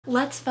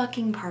Let's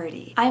fucking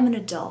party. I'm an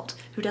adult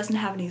who doesn't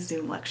have any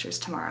Zoom lectures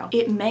tomorrow.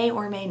 It may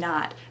or may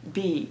not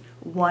be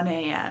 1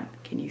 a.m.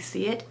 Can you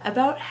see it?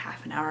 About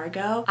half an hour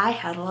ago, I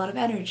had a lot of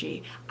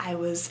energy. I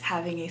was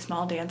having a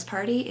small dance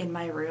party in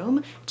my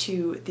room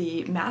to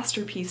the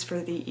masterpiece for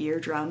the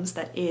eardrums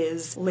that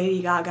is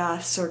Lady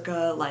Gaga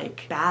circa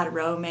like Bad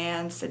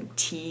Romance and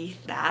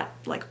Teeth, that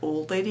like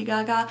old Lady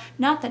Gaga.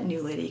 Not that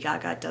new Lady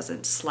Gaga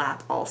doesn't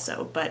slap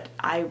also, but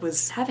I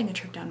was having a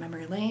trip down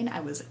memory lane. I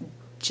was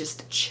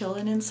just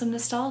chilling in some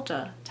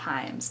nostalgia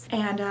times.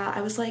 And I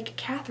was like,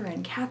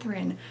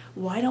 Catherine,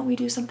 why don't we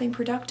do something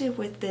productive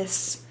with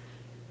this?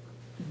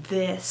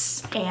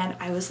 And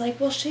I was like,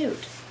 well,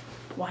 shoot,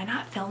 why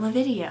not film a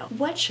video?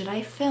 What should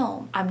I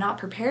film? I'm not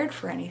prepared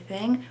for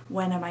anything.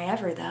 When am I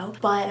ever though?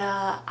 But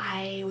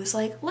I was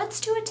like, let's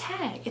do a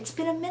tag. It's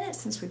been a minute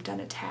since we've done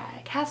a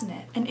tag, hasn't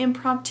it? An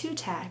impromptu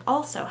tag.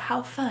 Also,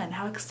 how fun,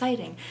 how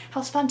exciting,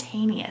 how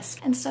spontaneous.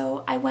 And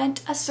so I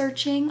went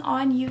a-searching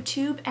on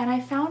YouTube and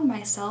I found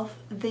myself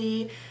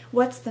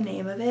what's the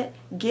name of it?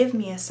 Give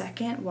me a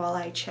second while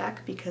I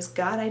check because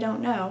God, I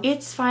don't know.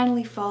 It's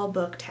Finally Fall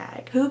book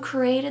tag. Who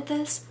created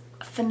this?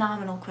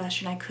 Phenomenal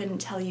question. I couldn't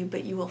tell you,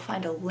 but you will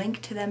find a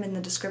link to them in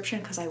the description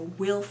because I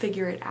will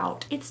figure it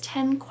out. It's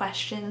 10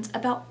 questions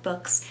about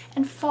books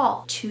and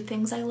fall. 2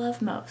 things I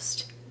love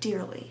most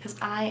dearly because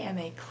I am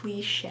a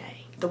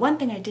cliche. The one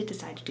thing I did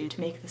decide to do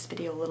to make this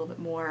video a little bit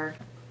more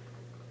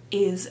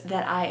is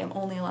that I am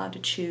only allowed to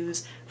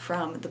choose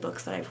from the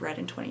books that I've read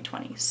in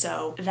 2020.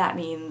 So that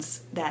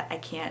means that I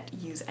can't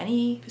use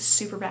any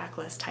super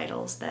backlist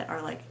titles that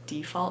are like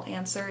default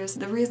answers.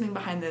 The reasoning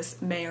behind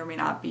this may or may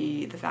not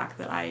be the fact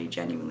that I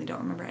genuinely don't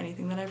remember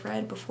anything that I've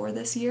read before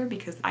this year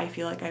because I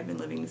feel like I've been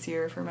living this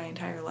year for my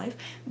entire life.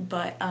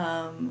 But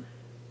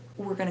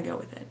we're gonna go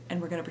with it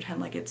and we're gonna pretend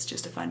like it's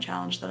just a fun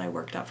challenge that I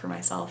worked up for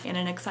myself in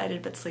an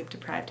excited but sleep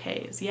deprived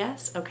haze.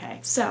 Yes? Okay.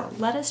 So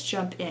let us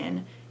jump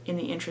in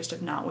the interest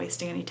of not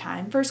wasting any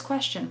time. First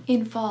question.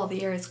 In fall,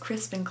 the air is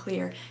crisp and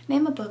clear.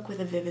 Name a book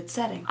with a vivid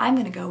setting. I'm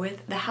gonna go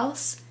with A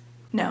House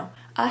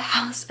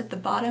at the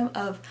Bottom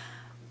of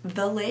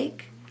the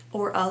Lake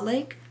or A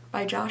Lake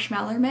by Josh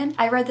Malerman.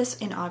 I read this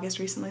in August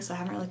recently, so I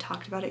haven't really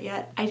talked about it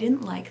yet. I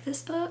didn't like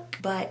this book,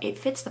 but it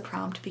fits the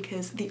prompt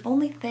because the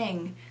only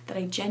thing that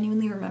I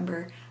genuinely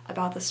remember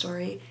about the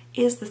story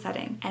is the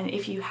setting. And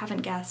if you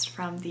haven't guessed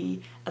from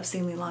the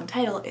obscenely long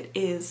title, it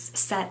is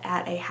set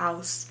at a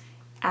house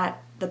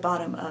at the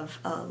bottom of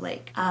a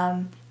lake.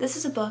 This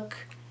is a book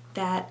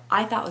that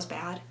I thought was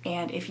bad,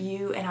 and if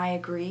you and I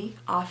agree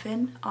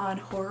often on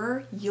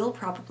horror, you'll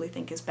probably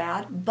think is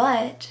bad,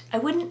 but I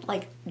wouldn't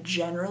like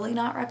generally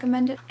not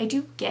recommend it. I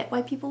do get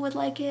why people would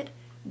like it,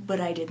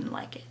 but I didn't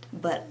like it.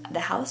 But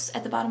The House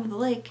at the Bottom of the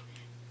Lake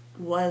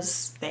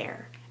was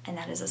there, and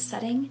that is a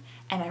setting,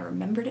 and I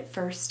remembered it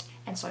first,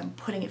 and so I'm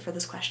putting it for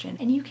this question,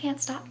 and you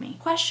can't stop me.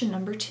 Question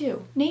number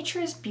 2.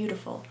 Nature is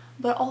beautiful,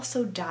 but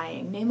also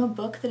dying. Name a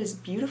book that is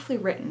beautifully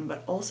written,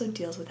 but also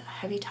deals with a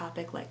heavy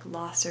topic like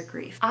loss or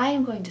grief. I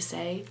am going to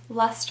say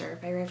Luster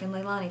by Raven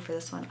Leilani for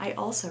this one. I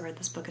also read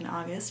this book in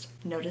August.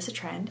 Notice a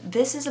trend.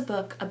 This is a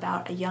book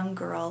about a young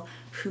girl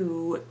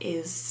who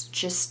is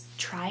just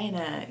trying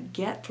to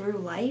get through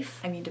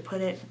life. I mean, to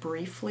put it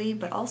briefly,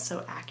 but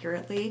also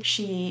accurately.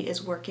 She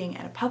is working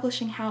at a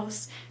publishing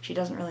house. She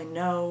doesn't really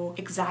know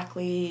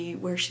exactly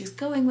where she's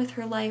going with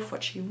her life,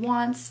 what she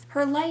wants.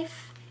 Her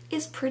life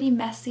is pretty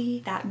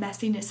messy. That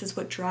messiness is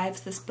what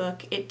drives this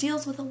book. It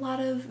deals with a lot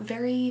of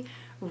very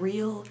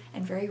real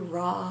and very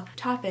raw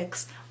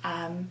topics.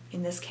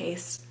 In this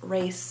case,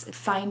 race,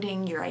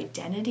 finding your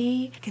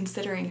identity,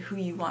 considering who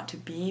you want to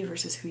be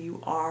versus who you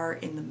are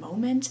in the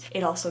moment.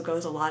 It also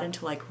goes a lot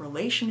into like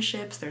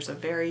relationships. There's a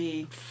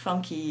very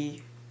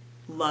funky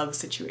love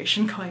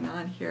situation going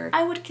on here.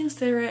 I would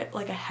consider it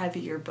like a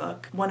heavier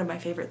book. One of my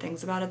favorite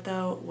things about it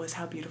though was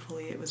how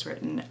beautifully it was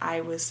written.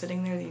 I was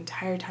sitting there the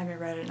entire time I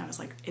read it and I was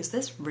like, is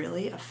this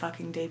really a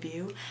fucking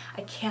debut?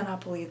 I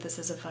cannot believe this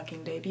is a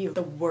fucking debut.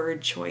 The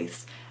word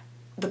choice,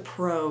 the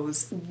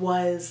prose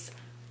was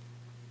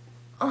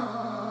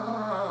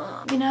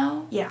you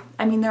know? Yeah,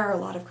 I mean there are a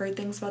lot of great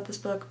things about this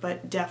book,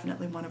 but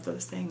definitely one of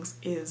those things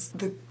is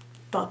the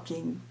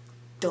fucking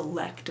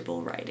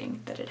delectable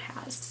writing that it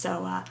has.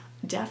 So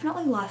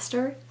definitely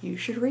Luster, you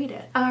should read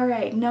it.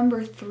 Alright,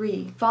 number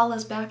 3. Fall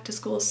is back to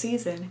school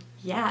season.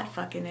 Yeah, it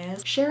fucking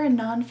is. Share a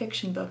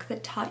nonfiction book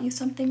that taught you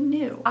something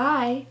new.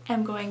 I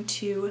am going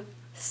to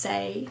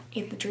say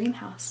In the Dream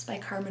House by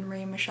Carmen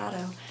Maria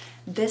Machado.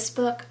 This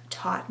book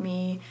taught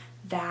me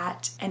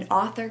that an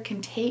author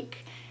can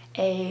take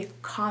a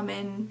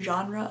common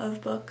genre of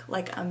book,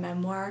 like a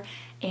memoir,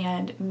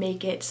 and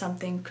make it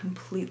something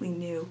completely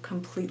new,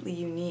 completely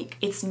unique.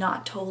 It's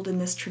not told in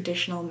this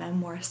traditional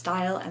memoir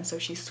style, and so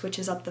she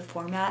switches up the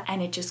format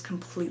and it just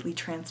completely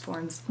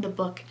transforms the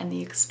book and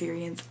the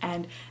experience.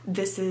 And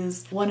this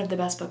is one of the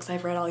best books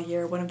I've read all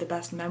year, one of the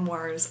best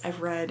memoirs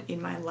I've read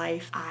in my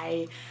life.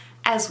 I,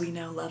 as we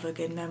know, love a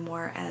good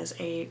memoir as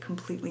a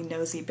completely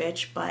nosy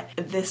bitch, but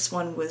this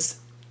one was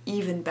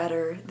even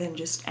better than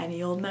just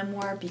any old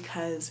memoir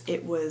because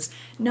it was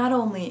not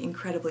only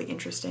incredibly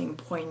interesting,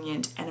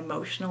 poignant, and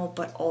emotional,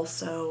 but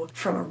also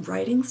from a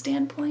writing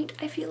standpoint,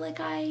 I feel like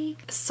I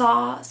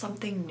saw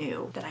something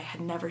new that I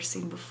had never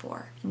seen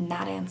before. And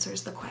that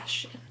answers the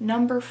question.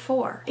 Number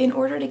 4. In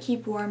order to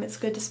keep warm, it's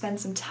good to spend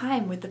some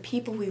time with the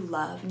people we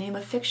love. Name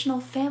a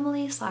fictional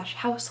family /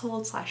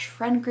 household /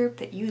 friend group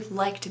that you'd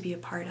like to be a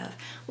part of.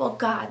 Well,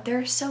 God, there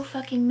are so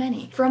fucking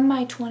many. From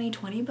my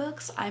 2020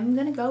 books, I'm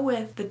gonna go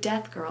with The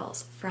Death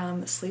Girls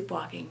from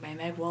Sleepwalking by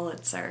Meg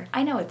Wolitzer.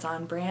 I know it's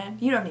on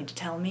brand. You don't need to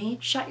tell me.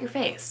 Shut your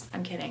face.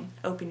 I'm kidding.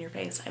 Open your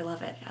face. I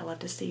love it. I love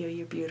to see you.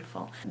 You're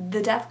beautiful.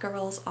 The Death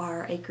Girls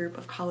are a group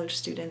of college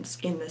students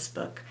in this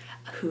book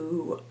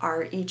who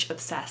are each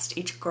obsessed.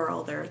 Each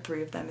girl, there are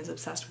 3 of them, is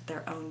obsessed with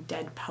their own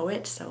dead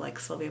poet. So like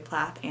Sylvia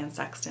Plath, Anne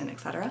Sexton,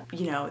 etc.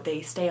 You know,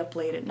 they stay up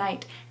late at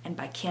night and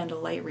by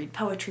candlelight read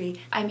poetry.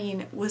 I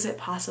mean, was it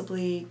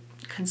possibly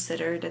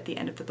considered at the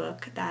end of the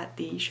book that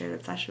the shared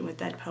obsession with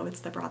dead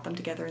poets that brought them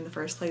together in the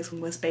first place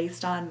was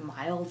based on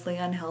mildly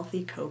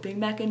unhealthy coping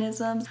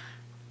mechanisms?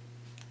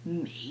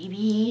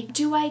 Maybe.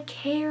 Do I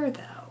care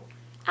though?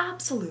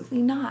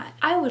 Absolutely not.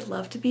 I would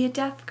love to be a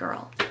death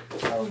girl.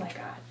 Oh my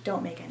God,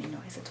 don't make any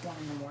noise, it's 1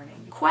 in the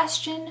morning.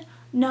 Question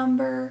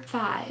number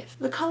 5.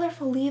 The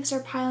colorful leaves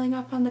are piling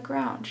up on the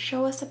ground.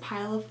 Show us a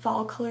pile of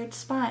fall-colored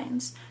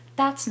spines.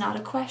 That's not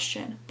a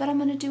question, but I'm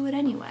gonna do it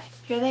anyway.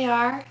 Here they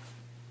are.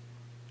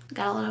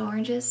 Got a lot of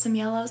oranges, some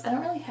yellows. I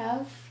don't really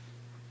have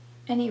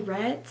any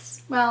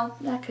reds. Well,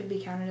 that could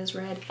be counted as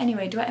red.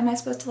 Anyway, am I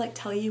supposed to like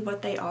tell you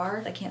what they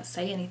are? I can't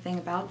say anything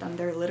about them.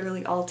 They're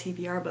literally all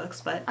TBR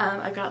books, but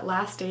I've got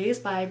Last Days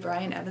by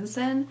Brian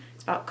Evanson.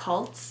 It's about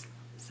cults,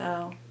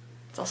 so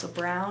it's also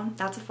brown.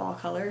 That's a fall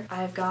color.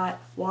 I've got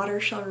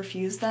Water Shall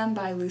Refuse Them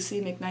by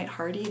Lucy McKnight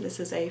Hardy. This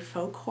is a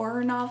folk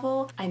horror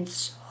novel. I'm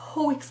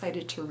so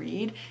excited to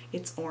read.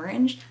 It's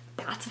orange.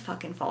 That's a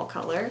fucking fall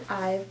color.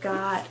 I've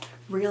got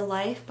Real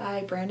Life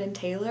by Brandon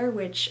Taylor,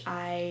 which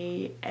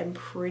I am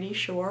pretty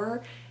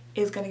sure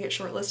is going to get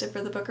shortlisted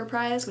for the Booker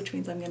Prize, which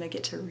means I'm going to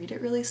get to read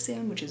it really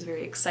soon, which is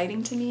very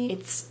exciting to me.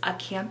 It's a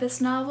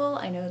campus novel,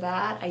 I know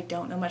that. I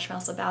don't know much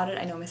else about it.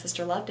 I know my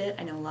sister loved it.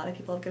 I know a lot of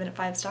people have given it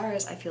 5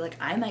 stars. I feel like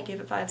I might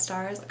give it 5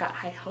 stars. I've got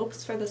high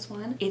hopes for this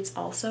one. It's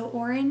also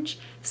orange,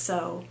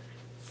 so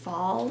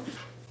fall.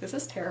 This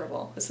is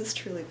terrible. This is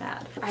truly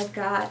bad. I've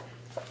got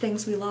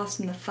Things We Lost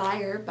in the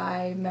Fire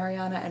by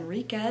Mariana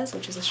Enriquez,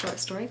 which is a short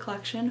story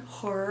collection.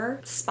 Horror,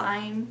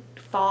 spine,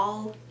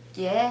 fall,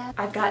 yeah.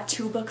 I've got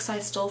 2 books I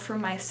stole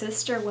from my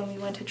sister when we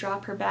went to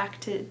drop her back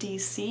to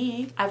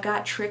DC. I've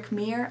got Trick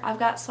Mirror. I've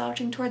got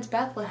Slouching Towards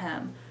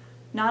Bethlehem.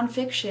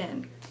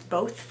 Nonfiction.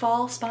 Both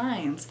fall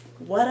spines.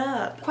 What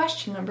up?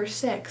 Question number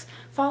 6.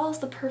 Fall is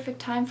the perfect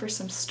time for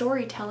some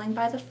storytelling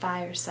by the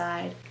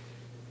fireside.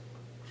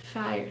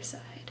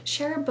 Fireside.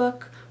 Share a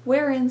book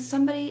wherein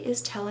somebody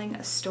is telling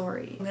a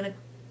story. I'm gonna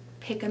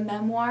pick a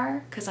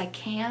memoir because I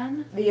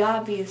can. The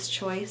obvious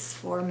choice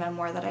for a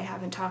memoir that I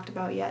haven't talked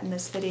about yet in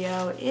this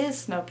video is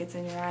Smoke Gets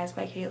in Your Eyes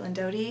by Caitlin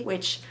Doughty,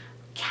 which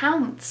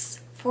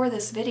counts for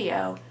this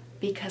video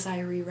because I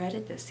reread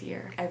it this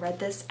year. I read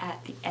this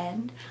at the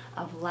end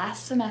of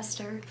last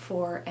semester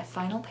for a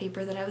final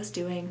paper that I was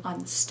doing on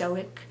the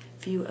Stoic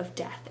view of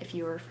death, if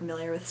you are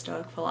familiar with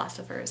Stoic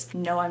philosophers.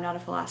 No, I'm not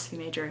a philosophy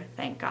major,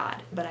 thank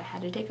God, but I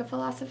had to take a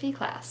philosophy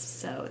class,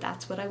 so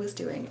that's what I was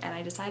doing, and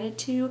I decided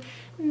to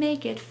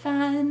make it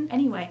fun.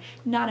 Anyway,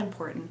 not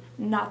important,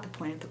 not the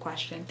point of the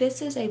question.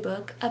 This is a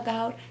book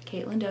about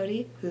Caitlin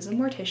Doughty, who's a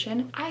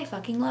mortician. I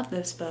fucking love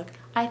this book.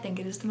 I think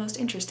it is the most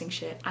interesting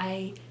shit.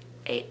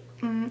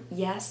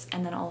 Yes,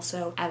 and then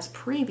also, as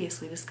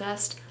previously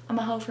discussed, I'm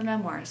a hoe for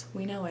memoirs.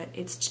 We know it.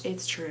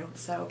 It's true.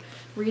 So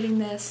reading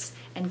this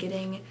and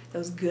getting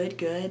those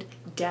good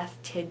death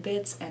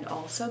tidbits and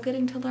also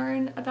getting to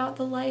learn about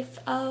the life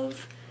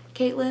of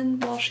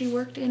Caitlin while she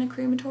worked in a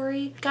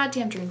crematory,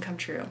 goddamn dream come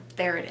true.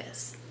 There it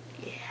is.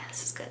 Yeah,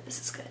 this is good.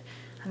 This is good.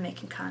 I'm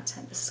making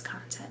content. This is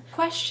content.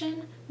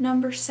 Question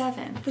number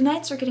 7. The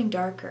nights are getting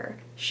darker.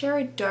 Share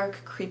a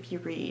dark, creepy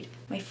read.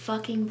 My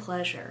fucking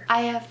pleasure.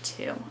 I have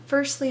 2.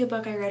 Firstly, a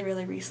book I read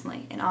really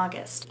recently in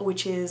August,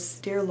 which is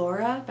Dear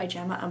Laura by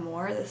Gemma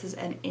Amor. This is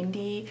an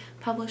indie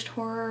published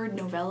horror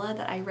novella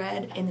that I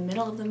read in the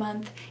middle of the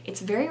month.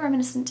 It's very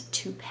reminiscent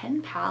to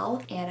Pen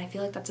Pal, and I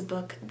feel like that's a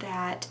book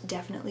that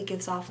definitely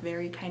gives off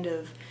very kind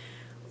of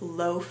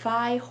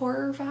lo-fi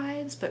horror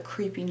vibes, but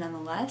creepy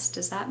nonetheless.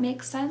 Does that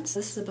make sense?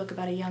 This is a book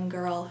about a young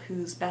girl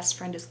whose best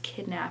friend is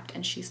kidnapped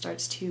and she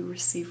starts to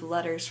receive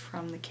letters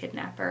from the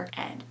kidnapper,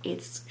 and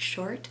it's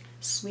short,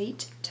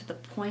 sweet, to the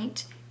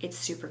point. It's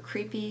super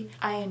creepy.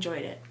 I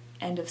enjoyed it.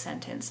 End of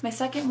sentence. My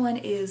second one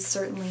is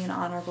certainly an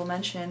honorable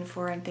mention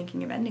for I'm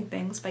Thinking of Ending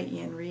Things by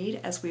Ian Reid,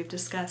 as we've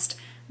discussed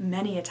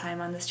many a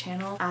time on this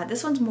channel.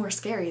 This one's more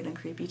scary than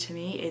creepy to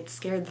me. It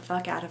scared the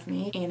fuck out of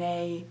me in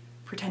a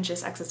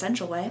pretentious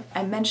existential way.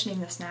 I'm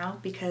mentioning this now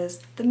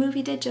because the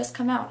movie did just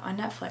come out on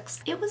Netflix.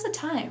 It was a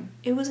time.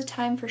 It was a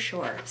time for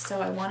sure. So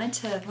I wanted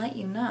to let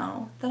you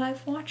know that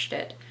I've watched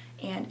it.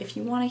 And if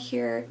you want to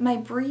hear my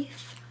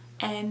brief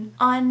and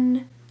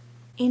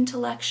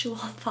intellectual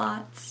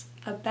thoughts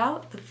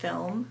about the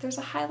film, there's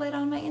a highlight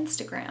on my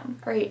Instagram.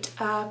 All right,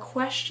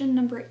 question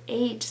number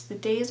 8. The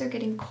days are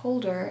getting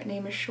colder.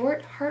 Name a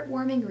short,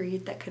 heartwarming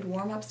read that could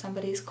warm up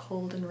somebody's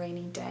cold and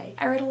rainy day.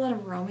 I read a lot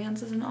of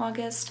romances in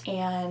August,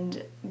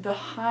 and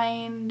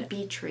behind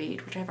Beach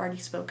Read, which I've already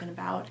spoken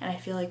about, and I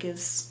feel like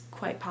is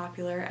quite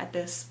popular at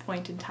this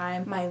point in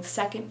time. My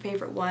second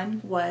favorite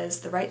one was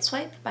The Right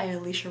Swipe by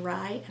Alicia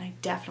Rye, and I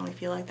definitely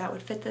feel like that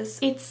would fit this.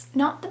 It's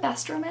not the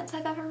best romance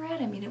I've ever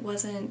read. I mean, it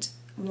wasn't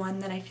one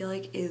that I feel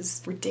like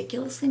is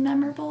ridiculously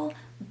memorable,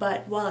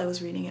 but while I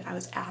was reading it, I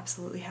was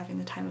absolutely having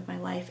the time of my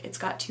life. It's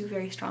got 2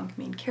 very strong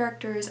main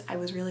characters. I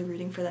was really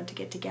rooting for them to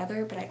get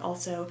together, but I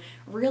also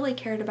really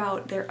cared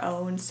about their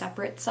own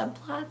separate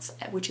subplots,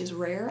 which is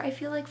rare, I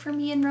feel like, for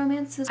me in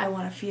romances. I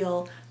want to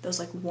feel those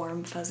like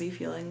warm, fuzzy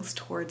feelings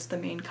towards the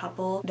main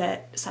couple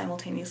that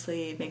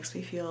simultaneously makes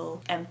me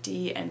feel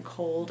empty and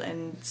cold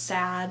and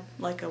sad,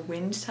 like a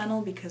wind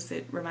tunnel, because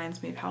it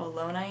reminds me of how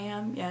alone I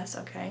am. Yes,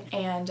 okay.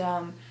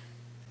 And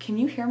can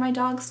you hear my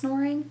dog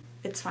snoring?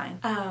 It's fine.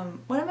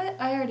 What am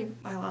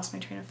I lost my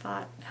train of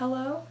thought.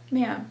 Hello?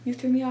 Ma'am, you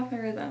threw me off my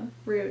rhythm.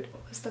 Rude.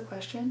 What was the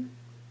question?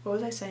 What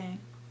was I saying?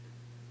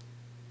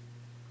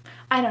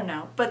 I don't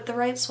know, but The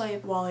Right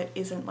Swipe, while it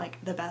isn't like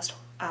the best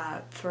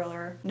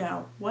thriller,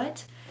 no,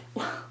 what?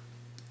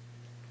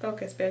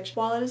 Focus, bitch.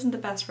 While it isn't the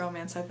best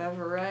romance I've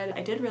ever read,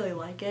 I did really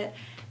like it,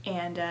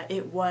 and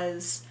it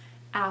was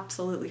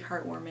absolutely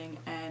heartwarming,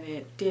 and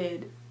it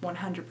did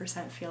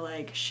 100% feel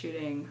like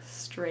shooting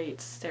straight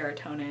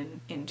serotonin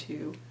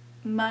into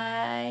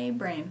my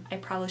brain. I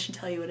probably should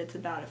tell you what it's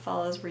about. It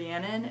follows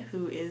Rhiannon,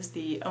 who is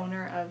the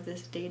owner of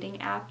this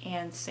dating app,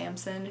 and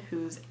Samson,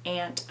 whose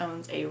aunt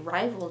owns a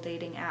rival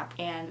dating app,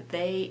 and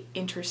they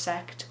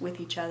intersect with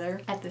each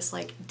other at this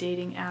like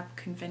dating app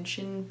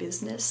convention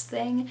business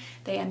thing.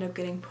 They end up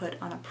getting put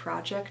on a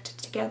project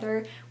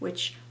together,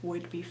 which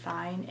would be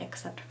fine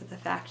except for the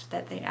fact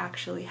that they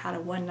actually had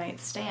a one-night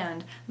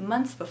stand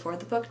months before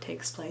the book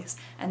takes place,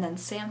 and then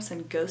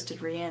Samson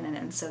ghosted Rhiannon,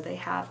 and so they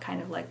have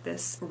kind of like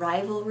this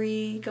rivalry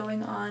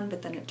going on,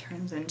 but then it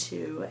turns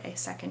into a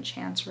second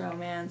chance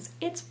romance.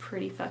 It's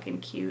pretty fucking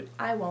cute,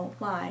 I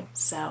won't lie.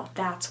 So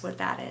that's what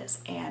that is,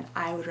 and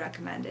I would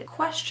recommend it.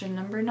 Question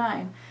number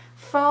 9.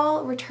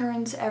 Fall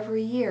returns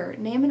every year.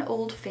 Name an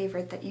old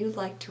favorite that you'd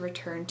like to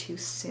return to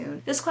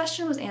soon. This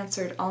question was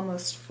answered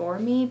almost for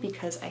me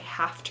because I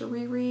have to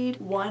reread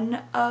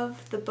one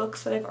of the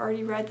books that I've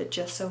already read that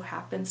just so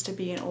happens to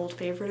be an old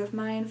favorite of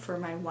mine for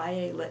my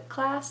YA Lit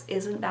class.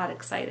 Isn't that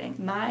exciting?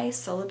 My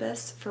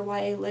syllabus for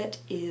YA Lit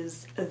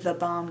is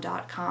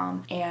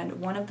thebomb.com, and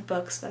one of the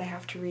books that I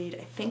have to read,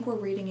 I think we're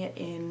reading it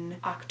in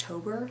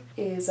October,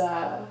 is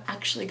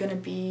actually gonna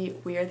be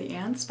We Are the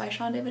Ants by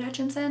Sean David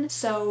Hutchinson.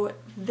 So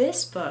this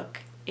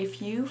book,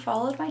 if you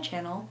followed my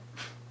channel,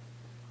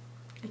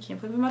 I can't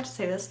believe I'm about to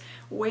say this,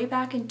 way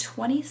back in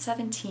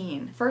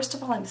 2017. First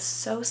of all, I'm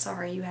so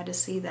sorry you had to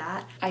see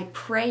that. I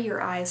pray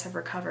your eyes have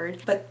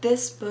recovered, but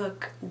this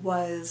book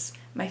was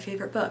my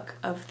favorite book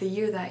of the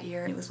year that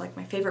year. It was like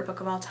my favorite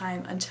book of all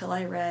time until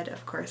I read,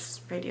 of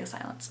course, Radio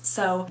Silence.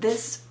 So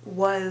this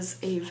was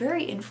a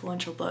very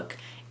influential book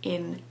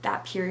in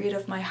that period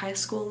of my high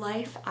school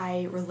life.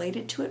 I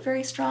related to it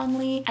very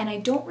strongly, and I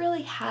don't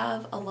really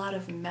have a lot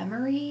of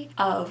memory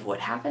of what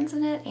happens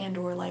in it and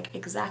or like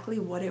exactly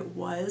what it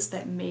was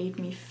that made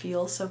me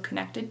feel so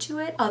connected to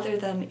it, other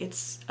than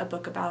it's a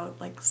book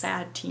about like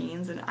sad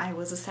teens, and I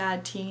was a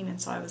sad teen,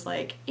 and so I was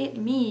like, it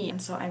me.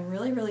 And so I'm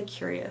really, really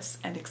curious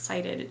and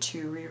excited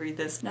to reread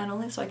this, not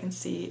only so I can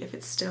see if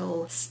it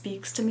still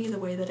speaks to me the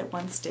way that it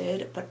once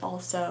did, but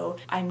also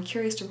I'm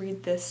curious to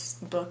read this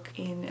book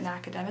in an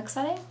academic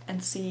setting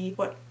and see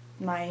what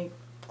my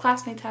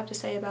classmates have to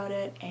say about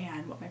it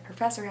and what my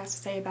professor has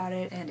to say about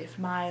it, and if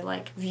my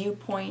like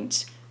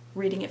viewpoint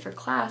reading it for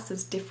class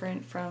is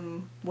different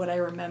from what I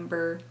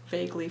remember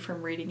vaguely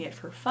from reading it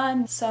for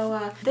fun.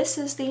 So this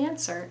is the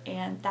answer,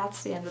 and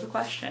that's the end of the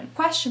question.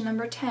 Question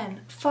number 10.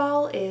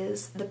 Fall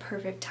is the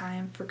perfect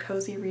time for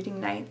cozy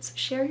reading nights.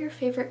 Share your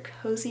favorite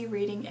cozy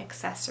reading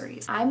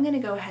accessories. I'm gonna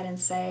go ahead and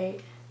say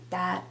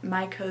that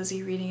my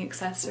cozy reading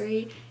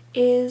accessory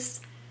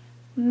is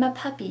my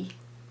puppy,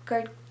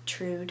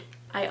 Gertrude.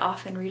 I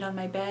often read on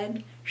my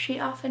bed. She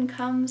often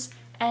comes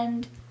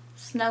and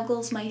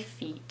snuggles my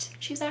feet.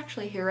 She's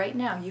actually here right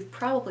now. You've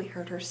probably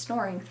heard her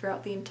snoring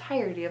throughout the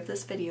entirety of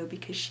this video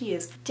because she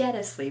is dead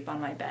asleep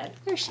on my bed.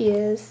 There she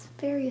is,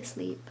 very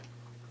asleep.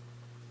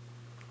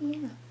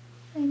 Yeah,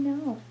 I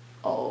know.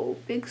 Oh,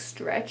 big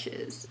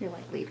stretches. You're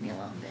like, leave me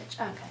alone,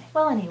 bitch. Okay.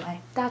 Well, anyway,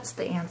 that's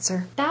the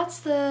answer. That's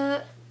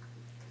the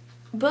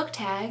book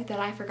tag that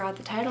I forgot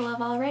the title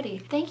of already.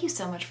 Thank you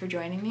so much for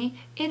joining me.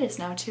 It is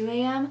now 2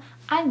 a.m.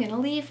 I'm gonna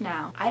leave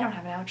now. I don't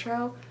have an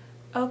outro.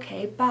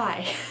 Okay,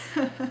 bye.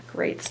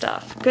 Great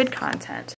stuff. Good content.